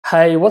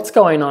Hey, what's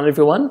going on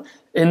everyone?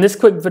 In this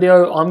quick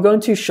video, I'm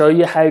going to show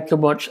you how you can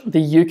watch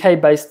the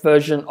UK-based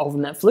version of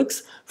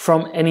Netflix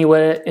from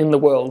anywhere in the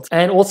world.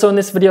 And also in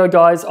this video,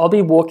 guys, I'll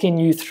be walking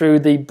you through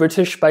the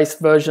British-based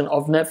version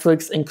of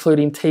Netflix,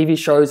 including TV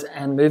shows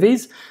and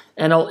movies.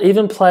 And I'll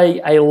even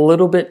play a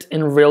little bit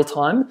in real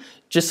time,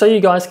 just so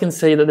you guys can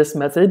see that this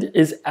method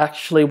is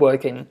actually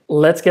working.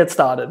 Let's get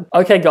started.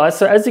 Okay guys,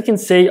 so as you can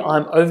see,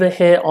 I'm over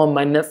here on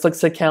my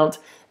Netflix account,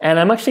 and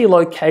I'm actually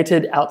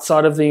located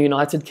outside of the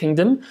United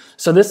Kingdom.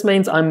 So this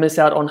means I miss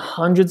out on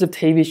hundreds of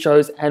TV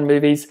shows and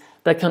movies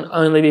that can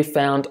only be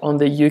found on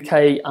the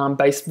UK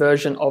based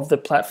version of the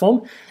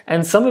platform.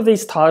 And some of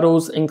these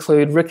titles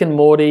include Rick and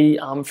Morty,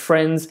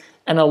 Friends,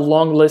 and a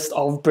long list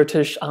of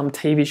British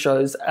TV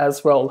shows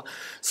as well.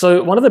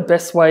 So one of the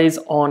best ways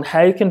on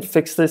how you can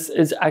fix this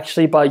is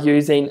actually by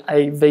using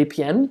a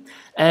VPN.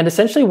 And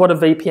essentially what a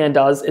VPN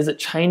does is it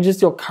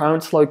changes your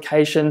current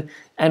location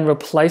and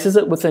replaces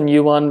it with a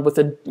new one with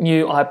a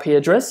new IP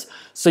address.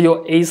 So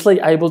you're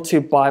easily able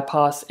to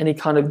bypass any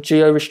kind of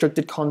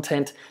geo-restricted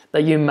content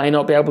that you may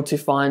not be able to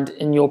find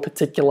in your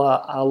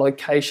particular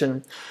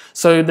location.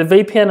 So the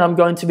VPN I'm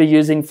going to be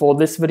using for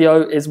this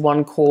video is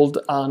one called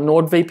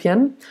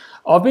NordVPN.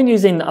 I've been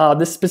using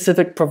this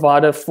specific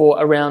provider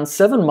for around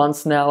 7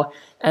 months now,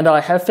 and I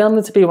have found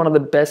it to be one of the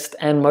best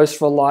and most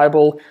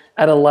reliable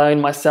at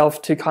allowing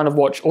myself to kind of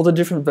watch all the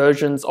different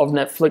versions of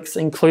Netflix,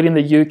 including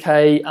the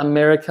UK,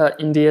 America,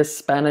 India,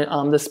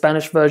 the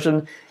Spanish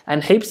version,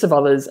 and heaps of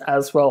others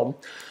as well.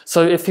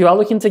 So if you are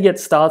looking to get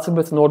started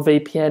with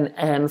NordVPN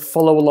and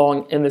follow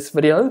along in this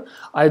video,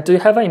 I do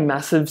have a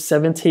massive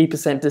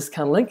 70%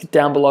 discount link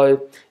down below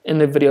in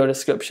the video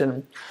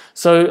description.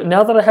 So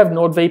now that I have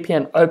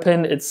NordVPN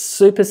open, it's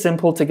super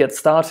simple to get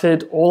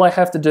started. All I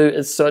have to do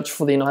is search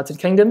for the United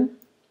Kingdom.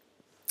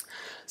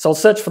 So I'll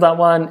search for that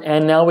one,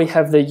 and now we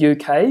have the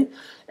UK.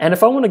 And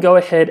if I want to go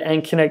ahead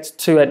and connect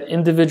to an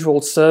individual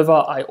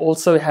server, I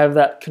also have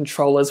that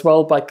control as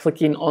well by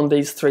clicking on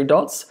these three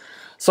dots.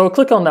 So I'll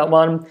click on that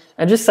one,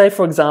 and just say,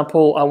 for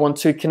example, I want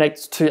to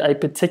connect to a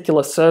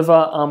particular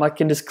server. I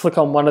can just click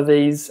on one of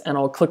these and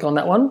I'll click on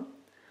that one.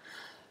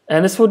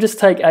 And this will just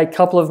take a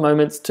couple of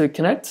moments to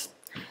connect.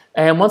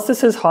 And once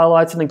this is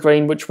highlighted in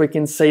green, which we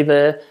can see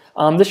there,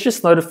 this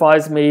just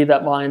notifies me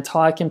that my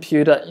entire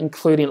computer,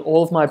 including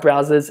all of my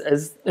browsers,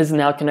 is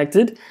now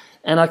connected.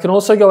 And I can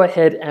also go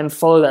ahead and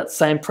follow that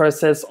same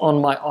process on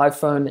my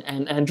iPhone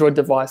and Android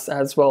device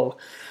as well.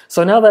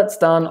 So now that's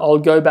done, I'll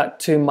go back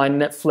to my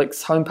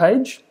Netflix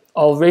homepage.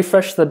 I'll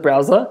refresh the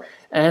browser,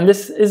 and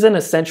this is an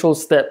essential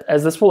step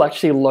as this will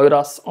actually load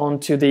us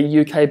onto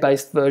the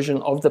UK-based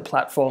version of the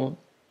platform.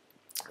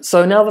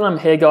 So now that I'm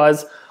here,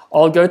 guys,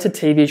 I'll go to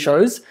TV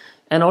shows,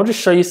 and I'll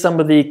just show you some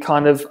of the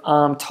kind of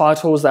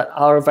titles that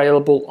are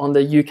available on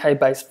the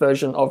UK-based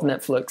version of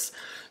Netflix.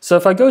 So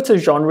if I go to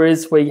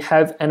genres, we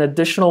have an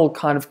additional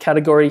kind of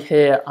category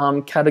here,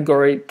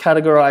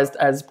 categorized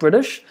as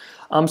British.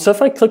 So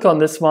if I click on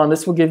this one,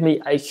 this will give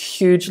me a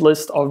huge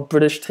list of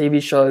British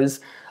TV shows,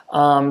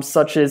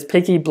 such as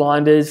Peaky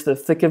Blinders, The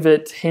Thick of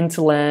It,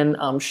 Hinterland,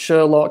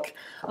 Sherlock,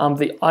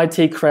 The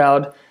IT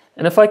Crowd.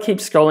 And if I keep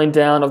scrolling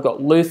down, I've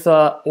got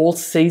Luther, all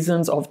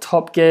seasons of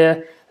Top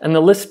Gear, and the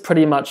list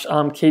pretty much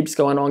keeps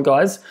going on,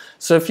 guys.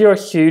 So if you're a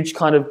huge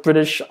kind of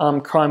British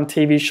crime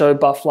TV show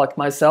buff like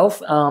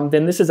myself,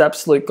 then this is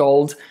absolute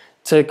gold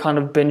to kind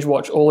of binge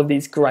watch all of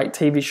these great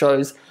TV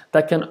shows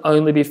that can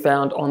only be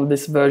found on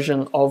this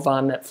version of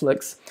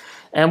Netflix.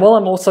 And while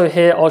I'm also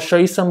here, I'll show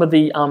you some of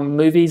the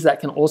movies that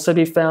can also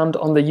be found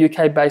on the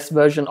UK-based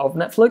version of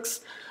Netflix.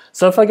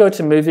 So if I go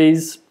to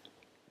movies,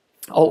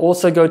 I'll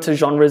also go to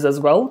genres as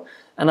well.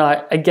 And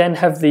I again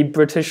have the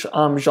British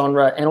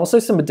genre and also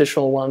some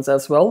additional ones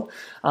as well.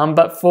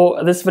 But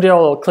for this video,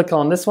 I'll click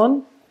on this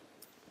one.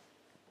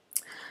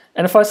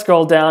 And if I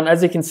scroll down,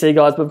 as you can see,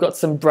 guys, we've got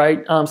some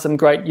great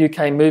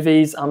UK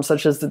movies,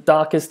 such as The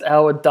Darkest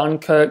Hour,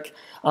 Dunkirk,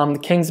 The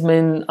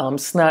Kingsman,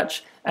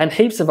 Snatch, and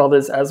heaps of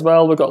others as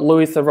well. We've got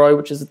Louis Theroux,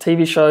 which is a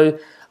TV show.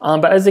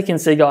 But as you can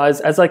see,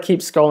 guys, as I keep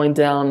scrolling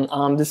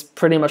down, this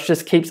pretty much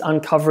just keeps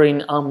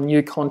uncovering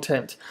new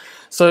content.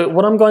 So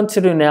what I'm going to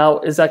do now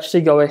is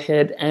actually go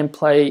ahead and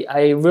play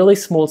a really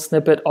small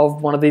snippet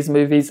of one of these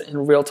movies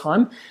in real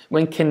time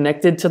when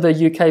connected to the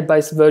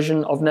UK-based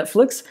version of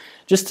Netflix,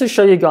 just to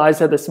show you guys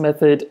that this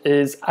method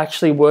is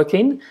actually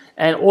working,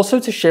 and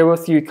also to share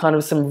with you kind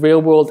of some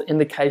real-world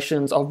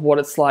indications of what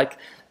it's like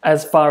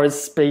as far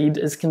as speed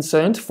is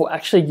concerned for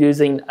actually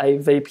using a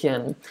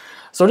VPN.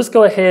 So I'll just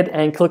go ahead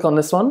and click on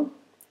this one.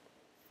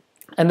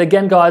 And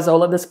again, guys, I'll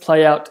let this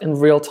play out in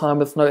real time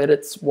with no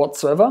edits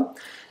whatsoever.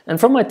 And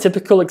from my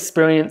typical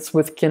experience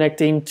with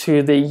connecting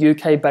to the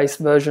UK-based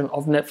version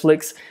of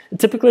Netflix, it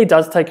typically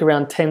does take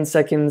around 10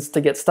 seconds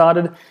to get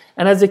started.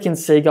 And as you can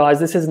see, guys,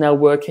 this is now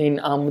working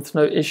with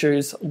no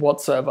issues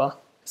whatsoever.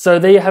 So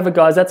there you have it,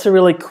 guys. That's a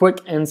really quick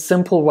and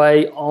simple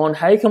way on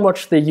how you can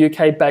watch the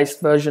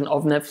UK-based version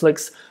of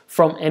Netflix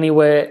from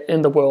anywhere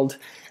in the world.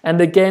 And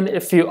again,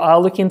 if you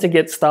are looking to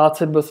get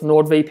started with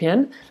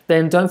NordVPN,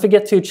 then don't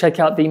forget to check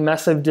out the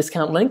massive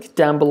discount link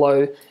down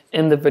below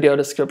in the video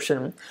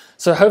description.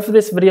 So hopefully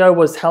this video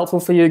was helpful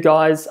for you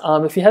guys.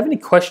 If you have any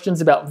questions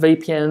about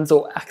VPNs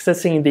or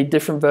accessing the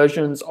different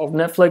versions of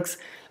Netflix,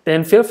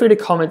 then feel free to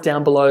comment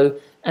down below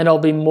and I'll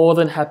be more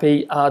than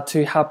happy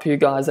to help you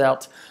guys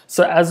out.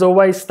 So as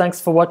always, thanks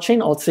for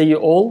watching. I'll see you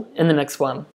all in the next one.